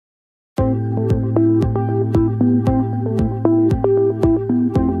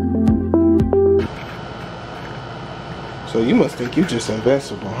So you must think you just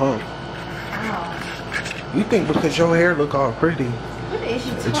invincible, huh? Wow. You think because your hair look all pretty What is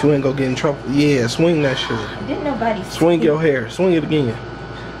you that you ain't gonna get in trouble? Yeah, swing that shit. Didn't nobody Swing your hair. Swing it again.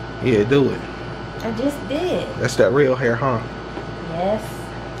 Yeah, do it. I just did. That's that real hair, huh? Yes.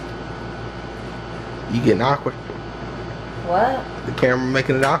 You getting awkward? What? The camera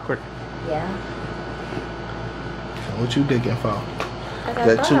making it awkward. Yeah. What you digging for? Like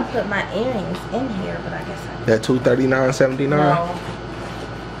I thought I put my earrings in here, but I guess I that $239.79. No.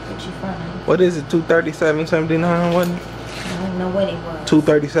 What you funny? What is it? $237.79? Wasn't it? I don't know what it was.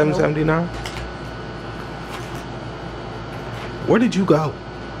 $237.79. Nope. Where did you go?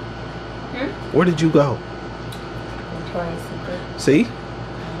 Where did you go? Victoria's Secret. See?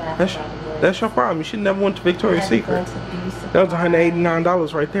 That's your problem. You should never went to Victoria's Secret. That was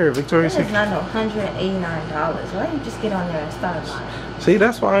 $189 right there, Victoria's Secret. That is not no $189. Why don't you just get on there and start buying? See,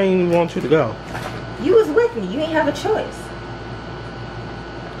 that's why I didn't even want you to go. You was with me. You ain't have a choice.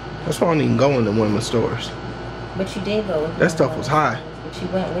 That's why I didn't even go in the women's stores. But you did go with me. That stuff was high. But you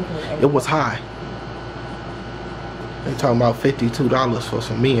went with me. It was high. They talking about $52 for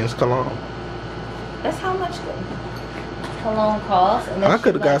some men's cologne. That's how much cologne costs. I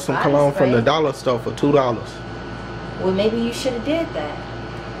could have got some cologne from the dollar store for $2. Well, maybe you should have did that.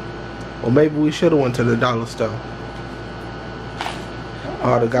 Well, maybe we should have went to the dollar store.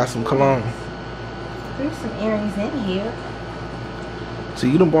 I would have got some cologne. There's some earrings in here. So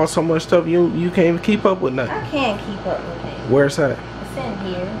you done bought so much stuff you can't even keep up with nothing. I can't keep up with it. Where's that? It's in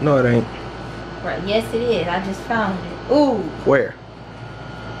here. No, it ain't. Right? Yes, it is. I just found it. Ooh. Where?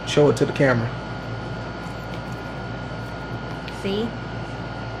 Show it to the camera. See?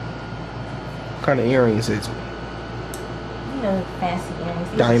 What kind of earrings is it? You know, fancy earrings.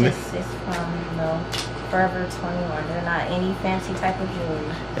 These Diamond. It's from, you know, Forever 21. They're not any fancy type of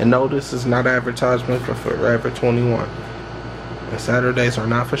jewelry. And no, this is not advertisement for Forever 21. And Saturdays are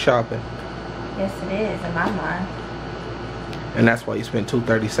not for shopping. Yes, it is in my mind. And that's why you spent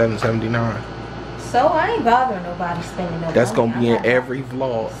 $237.79. So I ain't bothering nobody spending no money. That's gonna be in every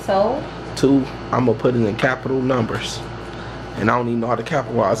vlog. So? I'm gonna put it in capital numbers. And I don't even know how to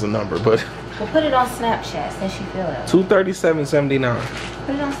capitalize a number, but We'll put it on Snapchat since you feel that. $237.79.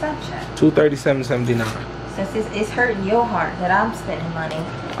 Put it on Snapchat. $237.79. Since it's hurting your heart that I'm spending money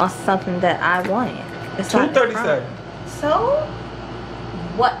on something that I wanted. It's not $237. So?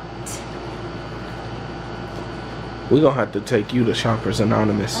 What? We're gonna have to take you to Shoppers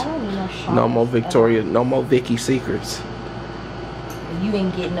Anonymous. I don't need no shoppers. No more Victoria, no more Vicky secrets. You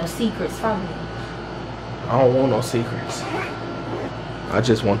ain't getting no secrets from me. I don't want no secrets. I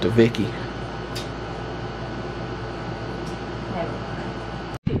just want the Vicky.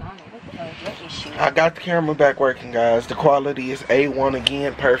 I got the camera back working, guys. The quality is A1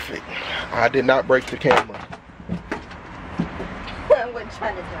 again, perfect. I did not break the camera. I wasn't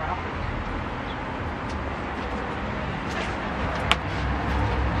trying to drop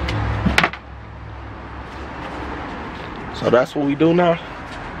it. So that's what we do now?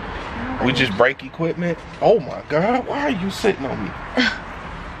 We just break equipment? Oh my God, why are you sitting on me?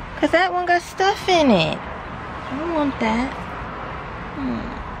 Cause that one got stuff in it. I don't want that.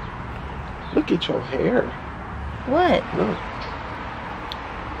 Look at your hair. What? Look.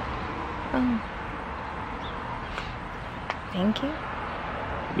 Oh. Thank you.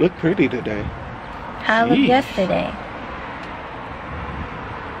 You look pretty today. How I looked yesterday.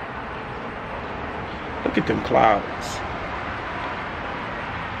 Look at them clouds.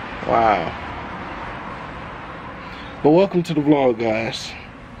 Wow. But welcome to the vlog, guys.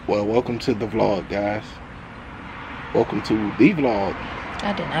 Well, welcome to the vlog, guys. Welcome to the vlog.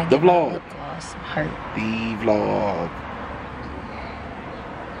 I did not the get vlog. my lip gloss. I'm hurt. The vlog.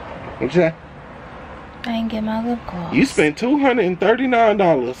 What you say? I ain't get my lip gloss. You spent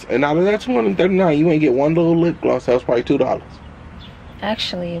 $239, and out of that $239, you ain't get one little lip gloss. That was probably $2.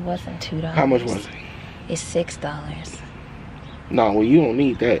 Actually, it wasn't $2. How much was it? It's $6. No, well, you don't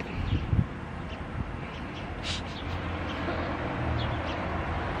need that.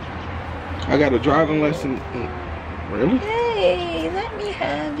 I got a driving lesson. Really? Hey, let me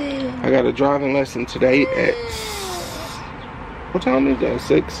have it. I got a driving lesson today at... What time is that?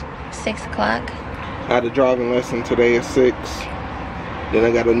 6? 6 o'clock. I had a driving lesson today at 6. Then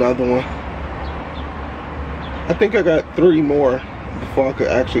I got another one. I think I got 3 more before I could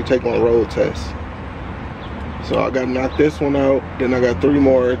actually take my road test. So I got to knock this one out. Then I got 3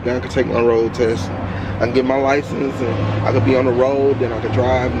 more. Then I could take my road test. I can get my license and I could be on the road. Then I could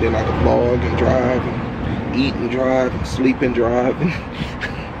drive. And then I could vlog and drive and eat and drive and sleep and drive.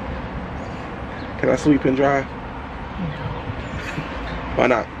 Can I sleep and drive? No. Why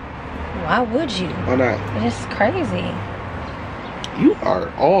not? Why would you? Why not? It's crazy. You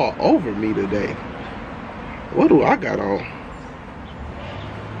are all over me today. What do I got on?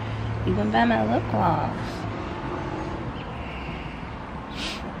 You can buy my lip gloss.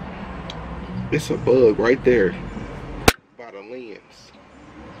 It's a bug right there by the lens.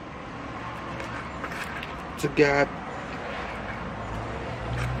 It's a guy.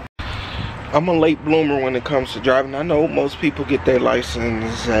 I'm a late bloomer when it comes to driving. I know most people get their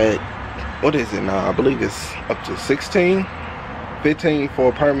license at, what is it now? I believe it's up to 16, 15 for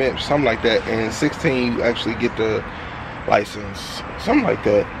a permit, something like that. And 16 you actually get the license, something like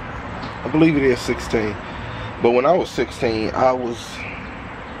that. I believe it is 16. But when I was 16, I was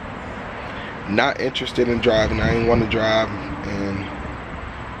not interested in driving. I didn't want to drive. And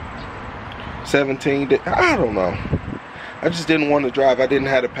 17, I don't know. I just didn't want to drive. I didn't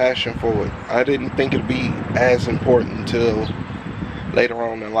have a passion for it. I didn't think it'd be as important until later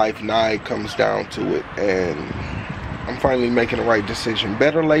on in life. Now it comes down to it, and I'm finally making the right decision.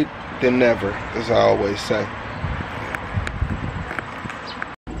 Better late than never, as I always say.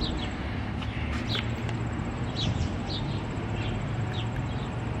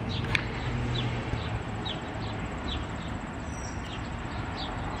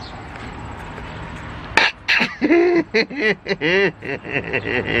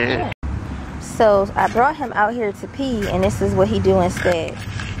 So I brought him out here to pee, and this is what he do instead.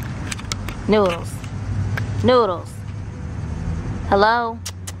 Noodles. Noodles. Hello?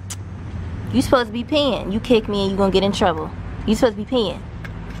 You supposed to be peeing. You kick me and you gonna get in trouble. You supposed to be peeing.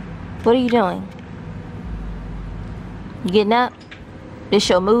 What are you doing? You getting up? This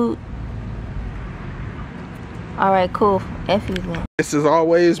your mood? Alright, cool. F you then. This is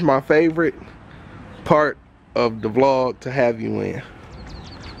always my favorite part of the vlog to have you in.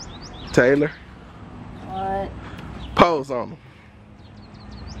 Taylor. What? Pose on them.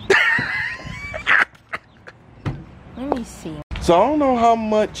 Let me see. So I don't know how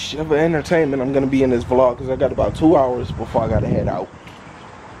much of an entertainment I'm gonna be in this vlog, because I got about 2 hours before I gotta head out.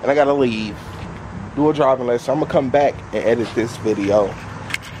 And I gotta leave, do a driving lesson. I'm gonna come back and edit this video.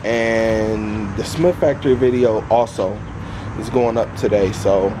 And the Smith Factory video also is going up today.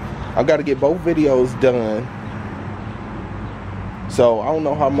 So I gotta get both videos done. So I don't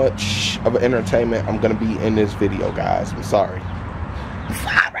know how much of an entertainment I'm gonna be in this video, guys. I'm sorry.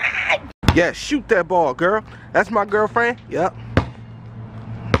 Yeah, shoot that ball, girl. That's my girlfriend. Yep.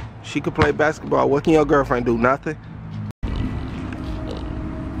 She could play basketball. What can your girlfriend do? Nothing.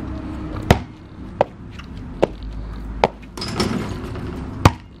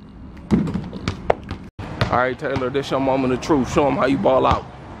 All right, Taylor, this your moment of truth. Show them how you ball out.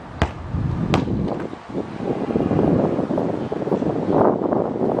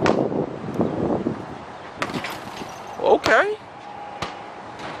 Okay.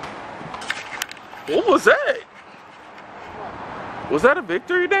 What was that? Was that a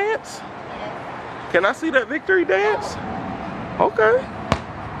victory dance? Can I see that victory dance? Okay.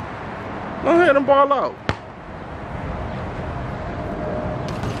 Go ahead and ball out.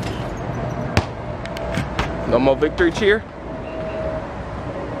 No more victory cheer?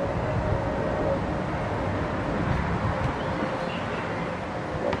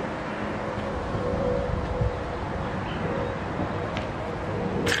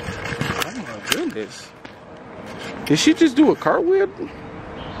 Did she just do a cartwheel?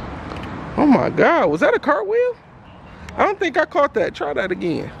 Oh my God, was that a cartwheel? I don't think I caught that. Try that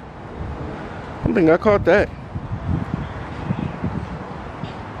again. I don't think I caught that.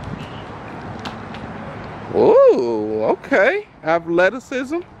 Whoa, okay.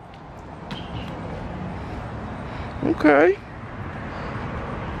 Athleticism. Okay.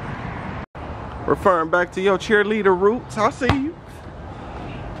 Referring back to your cheerleader roots, I see you.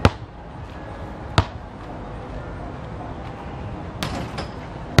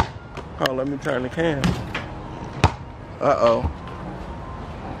 Oh, let me turn the cam. Uh-oh.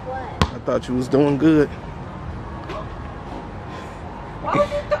 What? I thought you was doing good.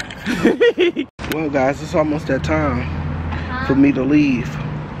 Well, guys, it's almost that time for me to leave.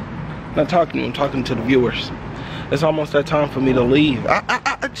 Not talking to you, I'm talking to the viewers. It's almost that time for me to leave.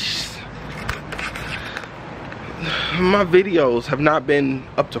 My videos have not been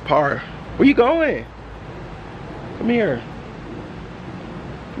up to par. Where you going? Come here.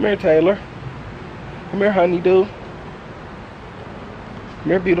 Come here, Taylor. Come here, honeydew. Come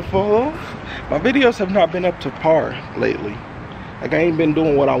here, beautiful. My videos have not been up to par lately. Like, I ain't been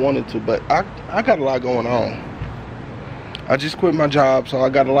doing what I wanted to, but I got a lot going on. I just quit my job, so I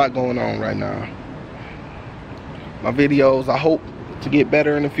got a lot going on right now. My videos, I hope to get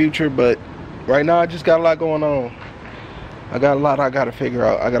better in the future, but right now I just got a lot going on. I got a lot I gotta figure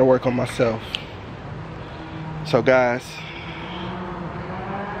out. I gotta work on myself. So guys,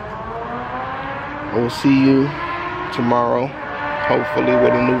 I will see you tomorrow, hopefully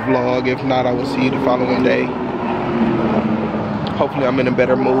with a new vlog. If not, I will see you the following day. Hopefully I'm in a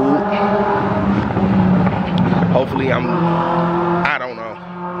better mood. Hopefully I don't know.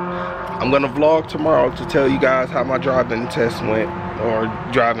 I'm gonna vlog tomorrow to tell you guys how my driving test went, or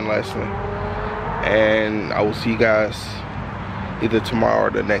driving lesson. And I will see you guys either tomorrow or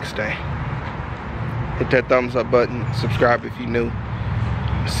the next day. Hit that thumbs up button, subscribe if you're new.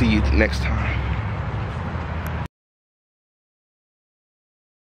 See you next time.